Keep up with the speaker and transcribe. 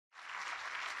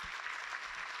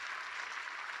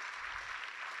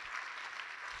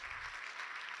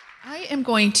I am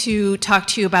going to talk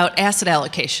to you about asset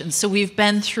allocation. So we've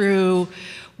been through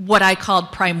what I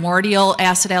called primordial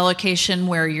asset allocation,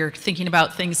 where you're thinking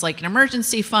about things like an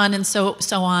emergency fund and so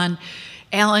on.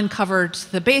 Alan covered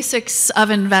the basics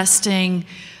of investing.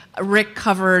 Rick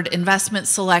covered investment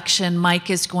selection. Mike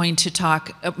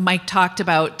talked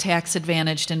about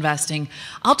tax-advantaged investing.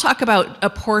 I'll talk about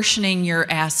apportioning your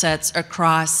assets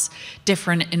across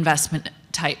different investment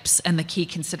types and the key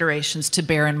considerations to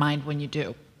bear in mind when you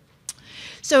do.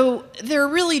 So there are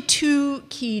really two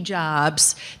key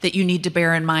jobs that you need to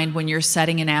bear in mind when you're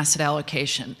setting an asset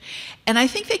allocation. And I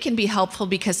think they can be helpful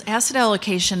because asset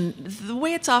allocation, the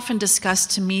way it's often discussed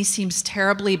to me, seems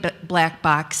terribly black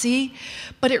boxy,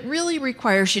 but it really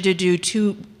requires you to do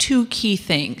two key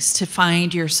things to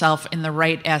find yourself in the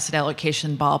right asset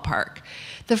allocation ballpark.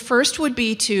 The first would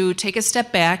be to take a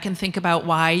step back and think about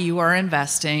why you are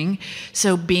investing,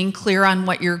 so being clear on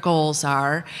what your goals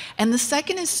are. And the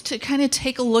second is to kind of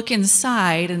take a look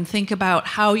inside and think about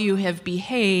how you have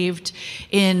behaved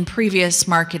in previous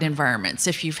market environments.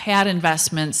 If you've had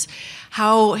investments,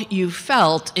 how you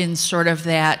felt in sort of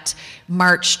that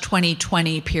March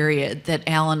 2020 period that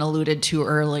Alan alluded to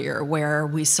earlier, where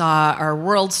we saw our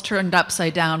worlds turned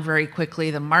upside down very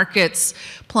quickly, the markets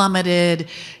plummeted.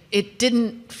 It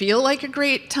didn't feel like a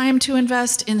great time to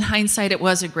invest. In hindsight, it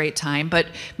was a great time, but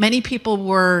many people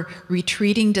were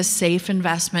retreating to safe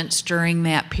investments during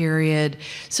that period.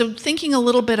 So thinking a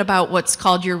little bit about what's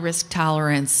called your risk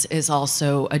tolerance is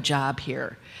also a job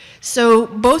here. So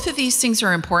both of these things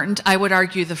are important. I would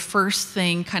argue the first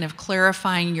thing, kind of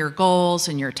clarifying your goals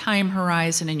and your time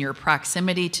horizon and your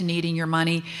proximity to needing your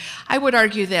money, I would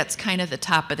argue that's kind of the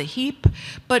top of the heap,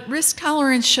 but risk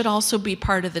tolerance should also be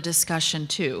part of the discussion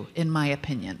too, in my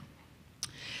opinion.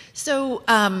 So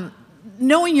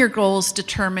knowing your goals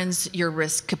determines your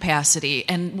risk capacity.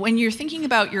 And when you're thinking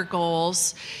about your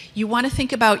goals, you want to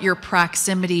think about your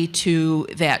proximity to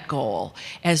that goal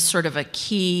as sort of a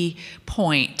key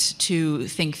point to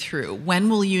think through. When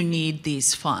will you need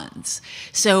these funds?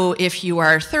 So if you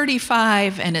are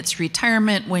 35 and it's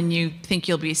retirement when you think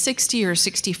you'll be 60 or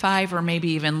 65 or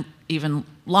maybe even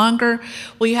longer,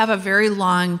 well, you have a very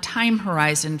long time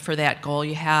horizon for that goal.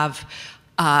 You have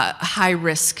high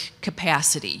risk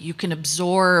capacity. You can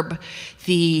absorb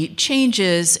the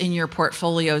changes in your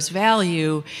portfolio's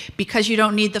value because you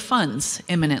don't need the funds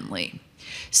imminently.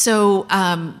 So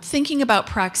thinking about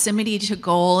proximity to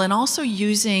goal and also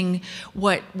using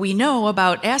what we know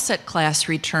about asset class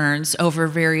returns over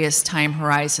various time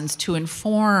horizons to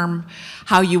inform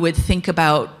how you would think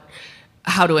about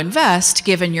how to invest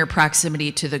given your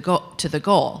proximity to the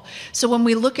goal. So when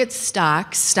we look at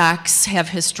stocks have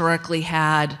historically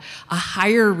had a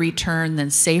higher return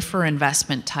than safer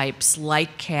investment types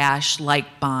like cash,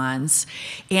 like bonds.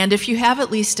 And if you have at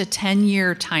least a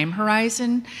 10-year time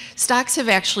horizon, stocks have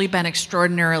actually been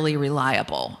extraordinarily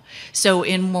reliable. So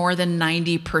in more than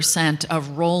 90%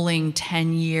 of rolling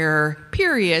 10-year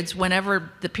periods,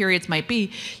 whenever the periods might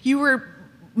be, you were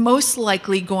most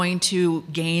likely going to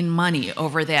gain money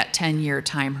over that 10-year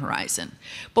time horizon.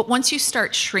 But once you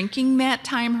start shrinking that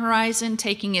time horizon,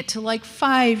 taking it to like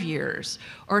 5 years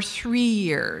or 3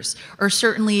 years, or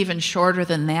certainly even shorter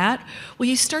than that, well,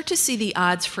 you start to see the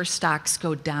odds for stocks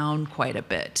go down quite a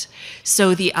bit.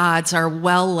 So the odds are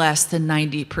well less than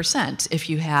 90% if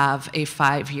you have a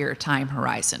 5-year time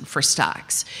horizon for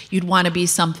stocks. You'd want to be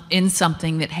in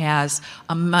something that has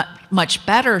a much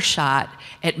better shot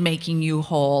at making you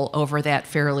whole over that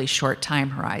fairly short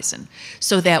time horizon.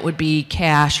 So that would be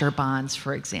cash or bonds,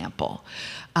 for example.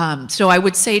 So I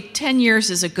would say 10 years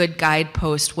is a good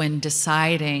guidepost when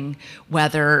deciding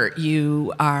whether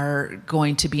you are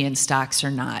going to be in stocks or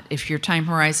not. If your time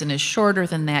horizon is shorter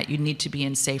than that, you need to be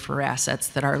in safer assets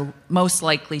that are most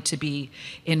likely to be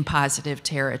in positive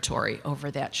territory over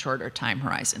that shorter time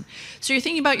horizon. So you're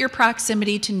thinking about your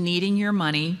proximity to needing your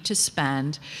money to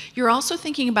spend. You're also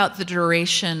thinking about the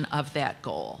duration of that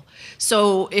goal.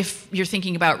 So if you're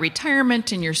thinking about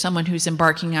retirement and you're someone who's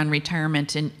embarking on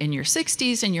retirement in your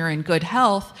 60s and you're in good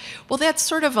health, well, that's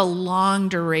sort of a long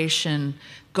duration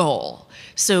goal.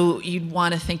 So you'd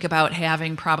want to think about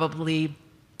having probably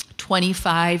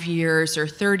 25 years or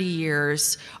 30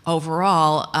 years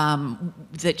overall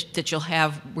that you'll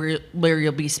have where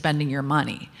you'll be spending your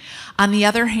money. On the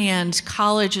other hand,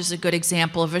 college is a good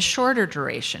example of a shorter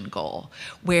duration goal,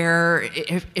 where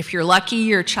if you're lucky,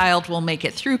 your child will make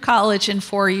it through college in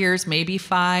 4 years, maybe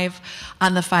 5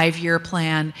 on the 5-year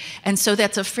plan. And so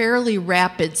that's a fairly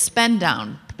rapid spend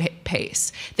down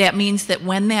pace. That means that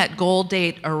when that goal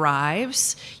date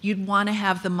arrives, you'd want to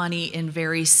have the money in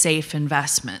very safe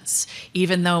investments.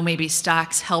 Even though maybe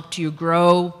stocks helped you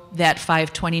grow that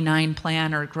 529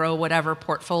 plan or grow whatever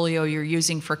portfolio you're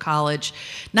using for college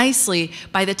nicely,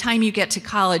 by the time you get to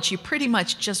college, you pretty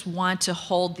much just want to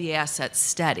hold the assets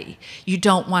steady. You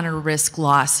don't want to risk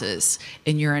losses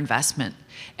in your investment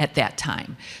at that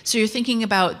time. So you're thinking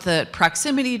about the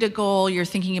proximity to goal, you're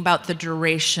thinking about the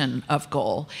duration of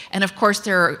goal. And of course,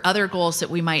 there are other goals that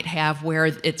we might have where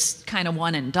it's kind of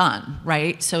one and done,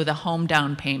 right? So the home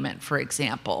down payment, for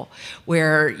example,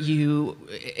 where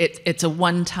it's a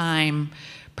one-time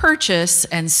purchase,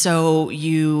 and so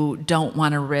you don't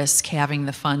want to risk having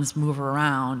the funds move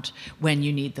around when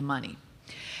you need the money.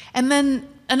 And then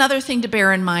another thing to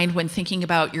bear in mind when thinking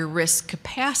about your risk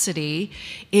capacity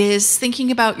is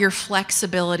thinking about your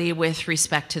flexibility with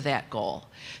respect to that goal.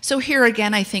 So here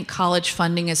again, I think college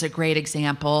funding is a great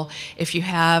example. If you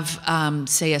have,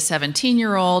 say, a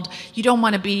 17-year-old, you don't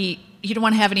want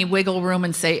to have any wiggle room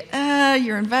and say,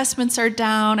 your investments are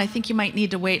down. I think you might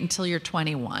need to wait until you're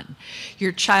 21.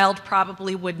 Your child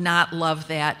probably would not love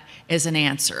that as an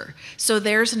answer. So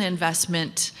there's an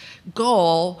investment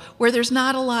goal where there's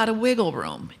not a lot of wiggle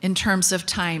room in terms of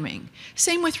timing.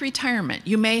 Same with retirement.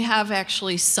 You may have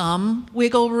actually some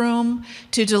wiggle room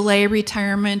to delay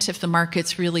retirement if the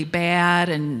market's really bad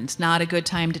and it's not a good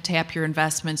time to tap your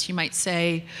investments. You might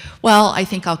say, well, I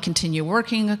think I'll continue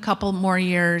working a couple more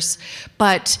years,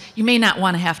 but you may not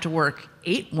want to have to work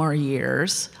 8 more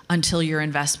years until your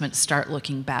investments start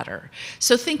looking better.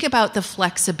 So think about the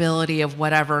flexibility of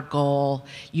whatever goal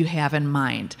you have in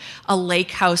mind. A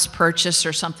lake house purchase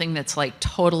or something that's like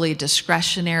totally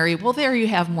discretionary, well, there you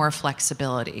have more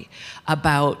flexibility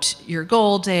about your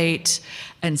goal date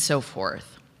and so forth.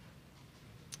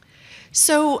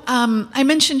 So I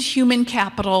mentioned human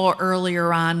capital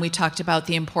earlier on. We talked about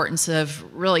the importance of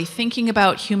really thinking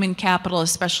about human capital,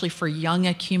 especially for young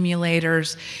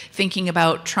accumulators, thinking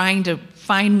about trying to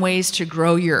find ways to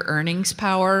grow your earnings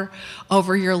power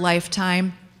over your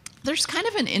lifetime. There's kind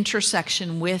of an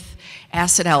intersection with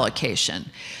asset allocation.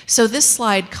 So this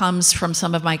slide comes from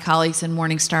some of my colleagues in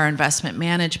Morningstar Investment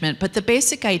Management, but the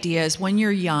basic idea is when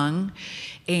you're young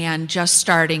and just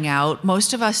starting out,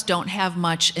 most of us don't have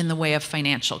much in the way of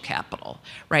financial capital,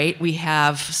 right? We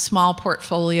have small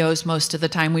portfolios most of the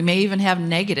time. We may even have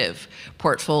negative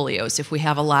portfolios if we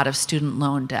have a lot of student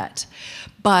loan debt.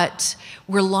 But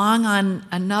we're long on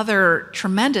another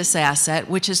tremendous asset,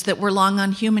 which is that we're long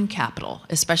on human capital,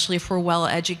 especially if we're well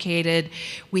educated.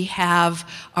 We have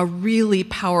a really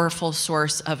powerful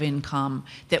source of income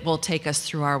that will take us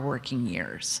through our working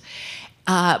years.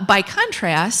 By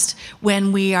contrast,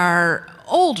 when we are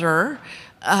older,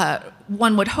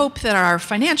 one would hope that our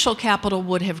financial capital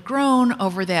would have grown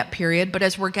over that period, but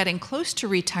as we're getting close to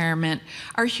retirement,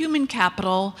 our human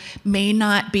capital may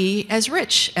not be as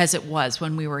rich as it was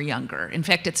when we were younger. In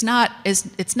fact, it's not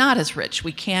as rich.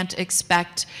 We can't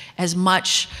expect as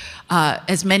much,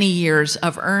 as many years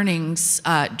of earnings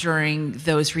during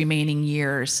those remaining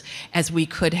years as we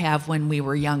could have when we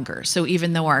were younger. So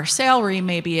even though our salary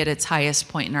may be at its highest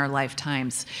point in our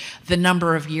lifetimes, the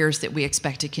number of years that we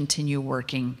expect to continue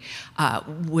working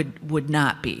would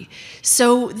not be.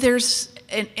 So there's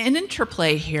an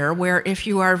interplay here where if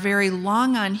you are very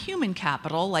long on human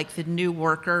capital, like the new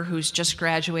worker who's just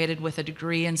graduated with a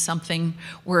degree in something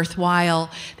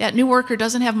worthwhile, that new worker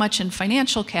doesn't have much in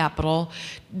financial capital,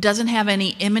 doesn't have any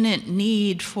imminent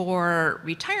need for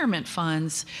retirement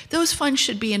funds, those funds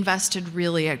should be invested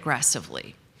really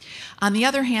aggressively. On the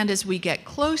other hand, as we get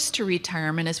close to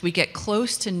retirement, as we get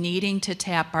close to needing to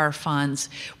tap our funds,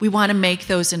 we want to make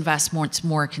those investments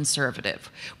more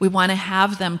conservative. We want to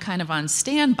have them kind of on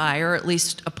standby, or at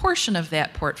least a portion of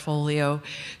that portfolio.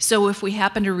 So if we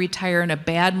happen to retire in a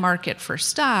bad market for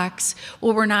stocks,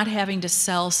 well, we're not having to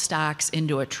sell stocks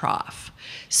into a trough.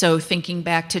 So thinking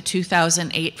back to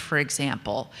 2008, for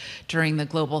example, during the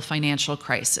global financial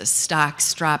crisis,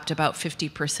 stocks dropped about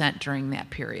 50% during that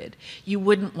period. You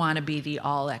wouldn't want to be the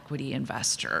all-equity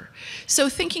investor. So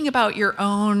thinking about your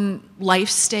own life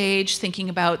stage, thinking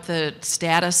about the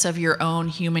status of your own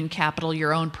human capital,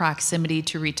 your own proximity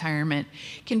to retirement,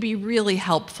 can be really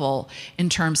helpful in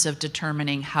terms of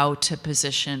determining how to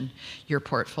position your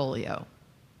portfolio.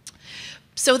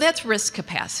 So that's risk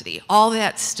capacity, all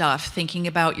that stuff, thinking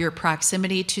about your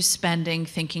proximity to spending,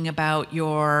 thinking about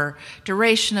your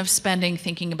duration of spending,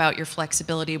 thinking about your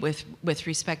flexibility with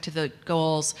respect to the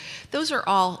goals. Those are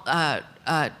all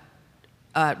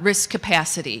risk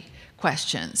capacity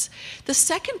questions. The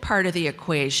second part of the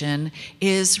equation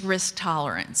is risk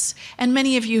tolerance. And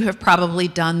many of you have probably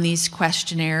done these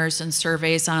questionnaires and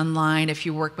surveys online. If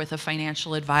you work with a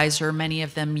financial advisor, many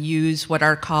of them use what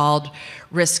are called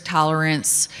risk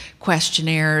tolerance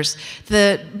questionnaires.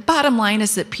 The bottom line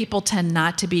is that people tend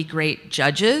not to be great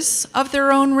judges of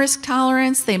their own risk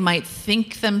tolerance. They might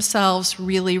think themselves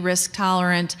really risk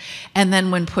tolerant, and then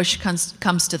when push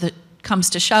comes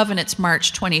to shove and it's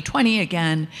March 2020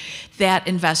 again, that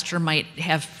investor might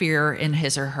have fear in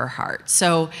his or her heart.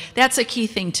 So that's a key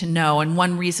thing to know, and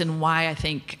one reason why I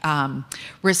think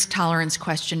risk tolerance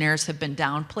questionnaires have been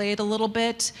downplayed a little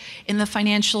bit in the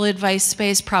financial advice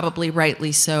space, probably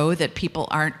rightly so, that people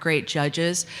aren't great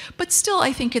judges, but still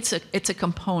I think it's a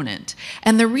component.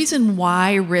 And the reason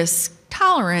why risk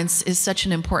tolerance is such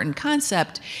an important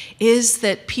concept is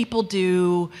that people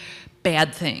do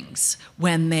bad things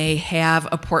when they have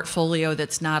a portfolio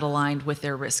that's not aligned with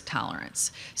their risk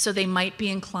tolerance. So they might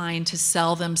be inclined to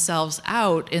sell themselves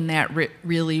out in that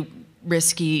really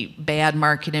risky, bad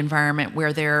market environment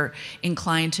where they're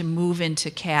inclined to move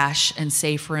into cash and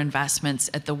safer investments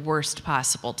at the worst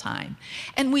possible time.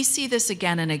 And we see this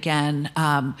again and again.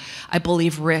 I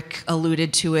believe Rick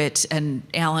alluded to it and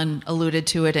Alan alluded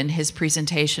to it in his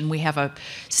presentation. We have a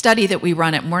study that we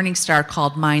run at Morningstar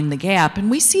called Mind the Gap, and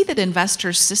we see that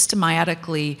investors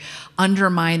systematically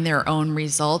undermine their own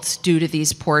results due to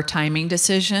these poor timing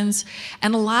decisions.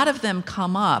 And a lot of them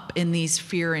come up in these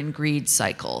fear and greed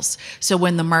cycles. So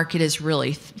when the market is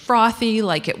really frothy,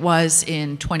 like it was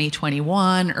in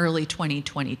 2021, early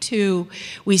 2022,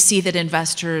 we see that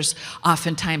investors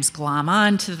oftentimes glom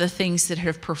on to the things that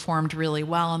have performed really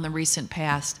well in the recent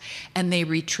past, and they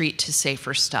retreat to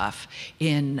safer stuff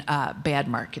in bad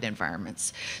market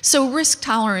environments. So risk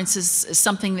tolerance is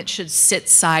something that should sit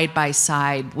side by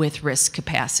side with risk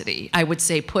capacity. I would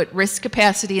say put risk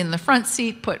capacity in the front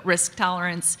seat, put risk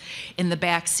tolerance in the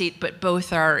back seat, but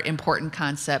both are important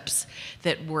concepts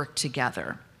that work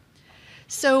together.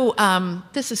 So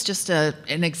this is just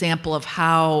an example of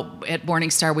how at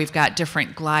Morningstar we've got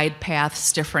different glide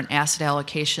paths, different asset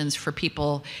allocations for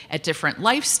people at different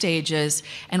life stages,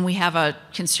 and we have a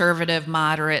conservative,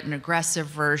 moderate, and aggressive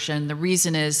version. The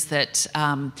reason is that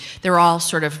they're all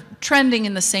sort of trending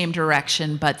in the same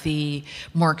direction, but the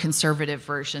more conservative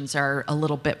versions are a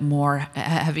little bit more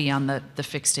heavy on the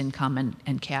fixed income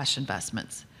and cash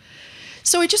investments.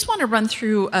 So I just want to run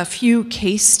through a few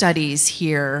case studies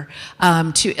here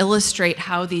to illustrate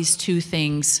how these two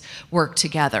things work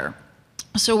together.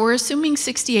 So we're assuming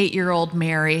 68-year-old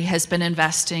Mary has been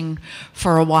investing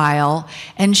for a while,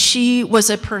 and she was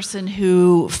a person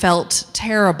who felt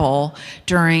terrible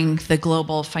during the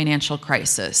global financial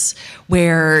crisis,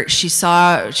 where she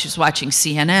was watching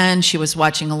CNN, she was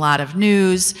watching a lot of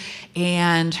news,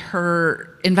 and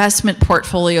her investment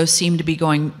portfolio seemed to be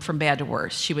going from bad to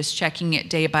worse. She was checking it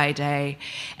day by day,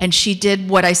 and she did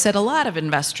what I said a lot of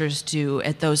investors do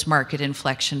at those market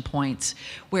inflection points,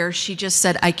 where she just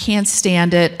said, I can't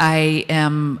stand it, I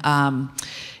am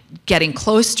getting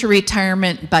close to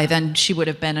retirement. By then she would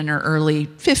have been in her early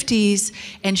 50s,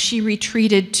 and she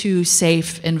retreated to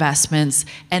safe investments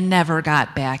and never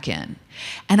got back in.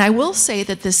 And I will say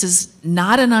that this is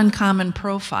not an uncommon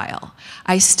profile.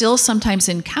 I still sometimes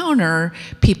encounter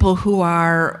people who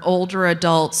are older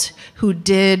adults who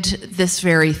did this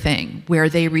very thing, where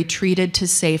they retreated to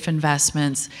safe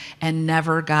investments and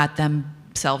never got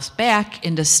themselves back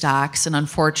into stocks, and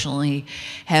unfortunately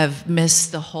have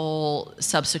missed the whole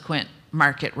subsequent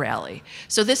market rally.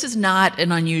 So this is not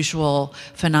an unusual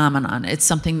phenomenon. It's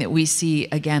something that we see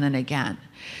again and again.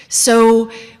 So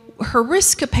her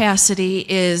risk capacity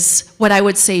is what I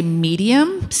would say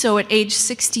medium. So at age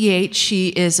 68, she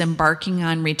is embarking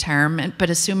on retirement,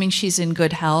 but assuming she's in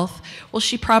good health, well,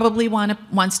 she probably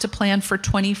wants to plan for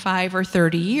 25 or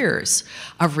 30 years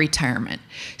of retirement.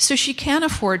 So she can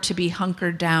afford to be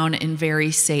hunkered down in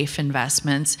very safe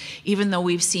investments, even though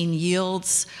we've seen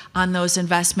yields on those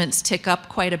investments tick up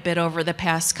quite a bit over the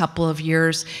past couple of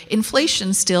years.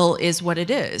 Inflation still is what it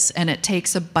is, and it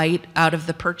takes a bite out of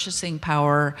the purchasing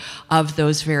power of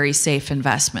those very safe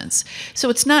investments. So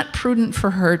it's not prudent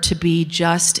for her to be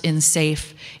just in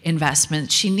safe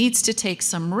investments. She needs to take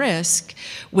some risk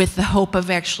with the hope of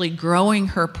actually growing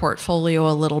her portfolio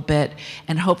a little bit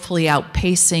and hopefully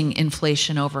outpacing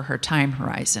inflation over her time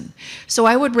horizon. So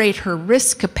I would rate her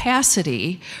risk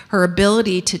capacity, her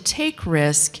ability to take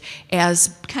risk,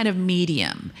 as kind of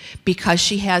medium, because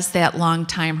she has that long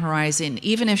time horizon.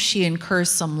 Even if she incurs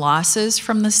some losses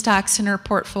from the stocks in her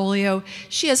portfolio,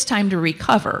 she has has time to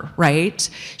recover, right?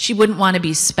 She wouldn't want to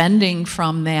be spending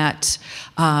from that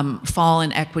fall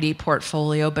in equity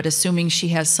portfolio, but assuming she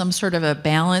has some sort of a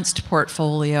balanced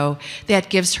portfolio, that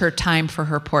gives her time for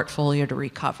her portfolio to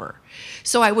recover.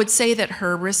 So I would say that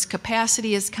her risk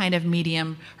capacity is kind of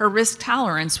medium. Her risk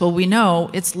tolerance, well, we know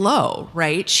it's low,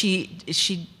 right? She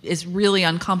is really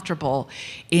uncomfortable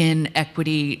in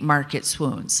equity market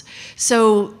swoons.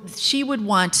 So she would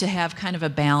want to have kind of a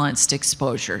balanced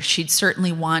exposure. She'd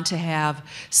certainly want to have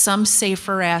some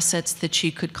safer assets that she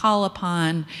could call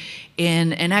upon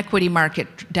in an equity market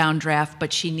downdraft,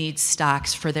 but she needs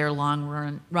stocks for their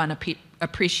long run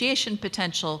appreciation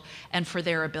potential and for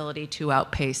their ability to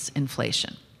outpace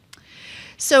inflation.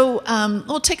 So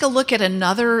we'll take a look at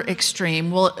another extreme.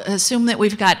 We'll assume that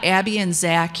we've got Abby and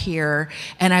Zach here,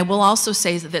 and I will also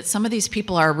say that some of these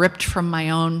people are ripped from my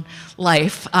own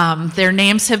life. Their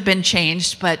names have been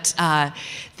changed, but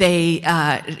they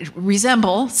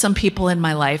resemble some people in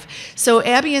my life. So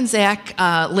Abby and Zach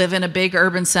live in a big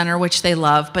urban center, which they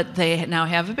love, but they now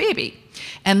have a baby.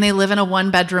 And they live in a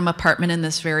one-bedroom apartment in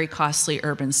this very costly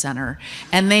urban center.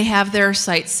 And they have their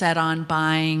sights set on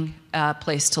buying a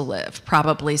place to live,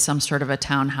 probably some sort of a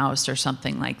townhouse or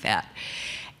something like that.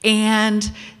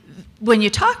 And when you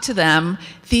talk to them,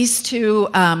 these two,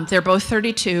 they're both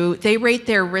 32, they rate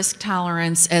their risk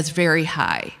tolerance as very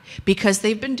high because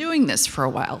they've been doing this for a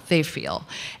while, they feel.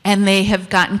 And they have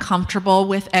gotten comfortable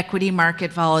with equity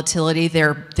market volatility.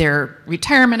 Their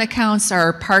retirement accounts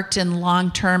are parked in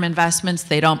long-term investments.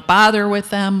 They don't bother with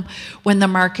them when the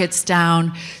market's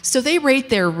down. So they rate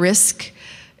their risk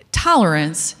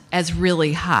tolerance as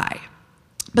really high.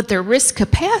 But their risk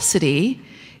capacity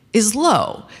is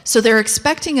low. So they're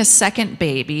expecting a second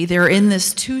baby. They're in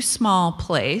this too small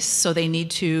place, so they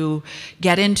need to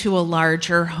get into a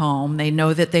larger home. They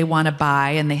know that they want to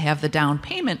buy, and they have the down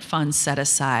payment fund set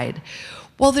aside.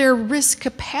 Well, their risk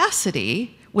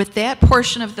capacity with that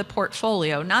portion of the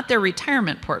portfolio, not their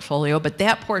retirement portfolio, but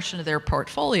that portion of their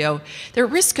portfolio, their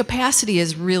risk capacity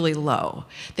is really low.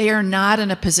 They are not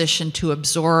in a position to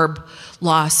absorb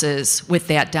losses with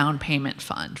that down payment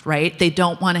fund, right? They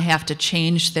don't want to have to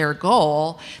change their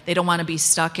goal. They don't want to be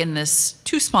stuck in this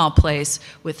too small place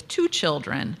with two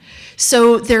children.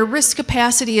 So their risk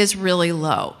capacity is really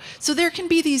low. So there can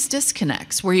be these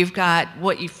disconnects where you've got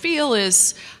what you feel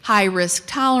is high risk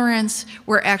tolerance,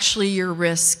 where actually your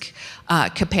risk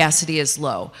capacity is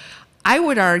low. I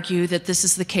would argue that this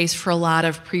is the case for a lot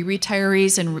of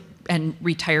pre-retirees and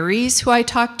retirees who I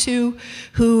talk to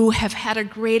who have had a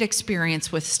great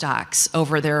experience with stocks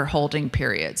over their holding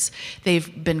periods.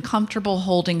 They've been comfortable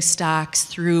holding stocks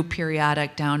through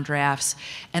periodic downdrafts,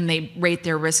 and they rate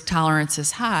their risk tolerance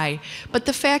as high. But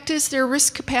the fact is their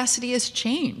risk capacity has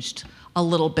changed a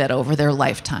little bit over their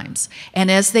lifetimes. And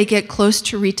as they get close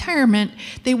to retirement,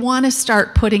 they want to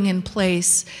start putting in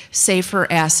place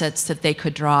safer assets that they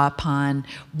could draw upon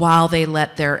while they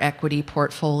let their equity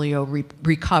portfolio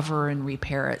recover and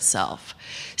repair itself.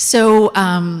 So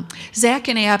Zach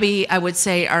and Abby, I would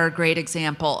say, are a great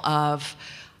example of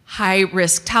high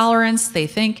risk tolerance, they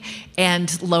think,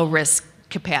 and low risk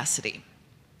capacity.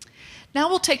 Now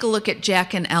we'll take a look at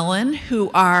Jack and Ellen,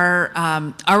 who are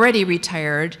already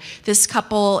retired. This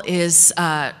couple is,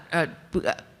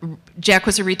 Jack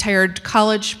was a retired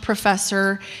college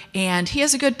professor, and he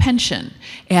has a good pension,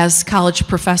 as college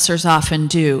professors often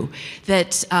do.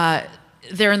 That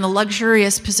they're in the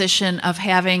luxurious position of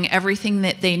having everything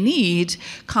that they need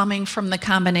coming from the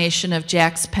combination of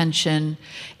Jack's pension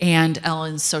and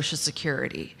Ellen's Social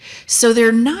Security. So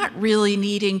they're not really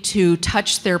needing to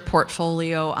touch their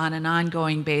portfolio on an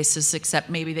ongoing basis, except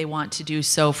maybe they want to do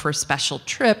so for special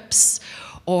trips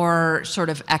or sort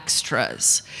of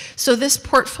extras. So this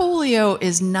portfolio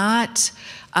is not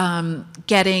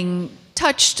getting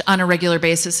touched on a regular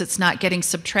basis. It's not getting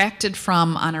subtracted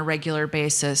from on a regular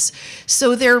basis.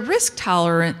 So their risk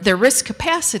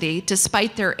capacity,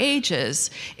 despite their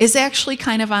ages, is actually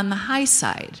kind of on the high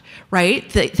side, right?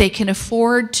 They can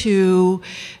afford to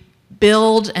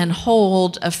build and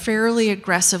hold a fairly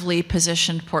aggressively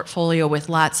positioned portfolio with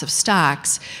lots of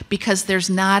stocks because there's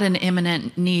not an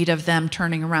imminent need of them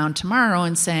turning around tomorrow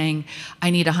and saying,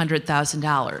 I need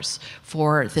 $100,000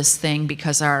 for this thing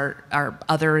because our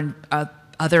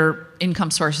other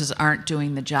income sources aren't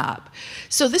doing the job.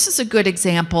 So this is a good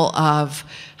example of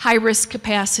high risk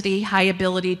capacity, high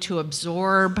ability to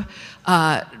absorb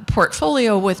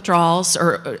portfolio withdrawals,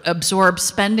 or absorb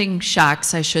spending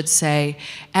shocks, I should say,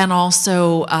 and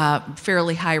also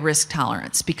fairly high risk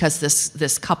tolerance, because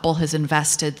this couple has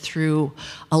invested through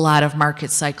a lot of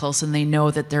market cycles and they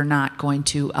know that they're not going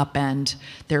to upend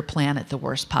their plan at the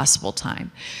worst possible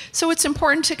time. So it's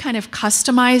important to kind of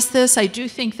customize this. I do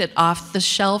think that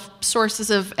off-the-shelf sources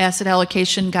of asset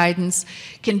allocation guidance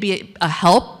can be a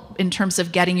help in terms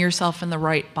of getting yourself in the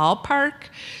right ballpark.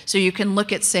 So you can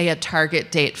look at, say, a target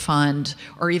date fund,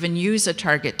 or even use a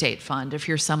target date fund if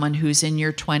you're someone who's in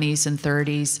your 20s and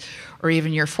 30s or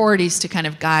even your 40s, to kind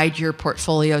of guide your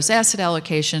portfolio's asset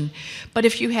allocation. But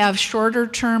if you have shorter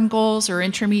term goals or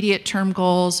intermediate term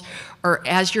goals, or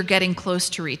as you're getting close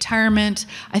to retirement,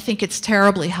 I think it's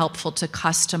terribly helpful to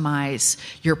customize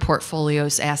your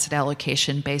portfolio's asset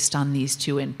allocation based on these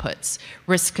two inputs: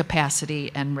 risk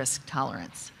capacity and risk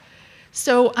tolerance.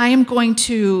 So I am going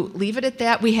to leave it at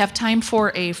that. We have time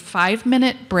for a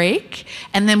 5-minute break,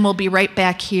 and then we'll be right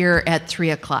back here at 3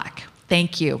 o'clock.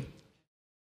 Thank you.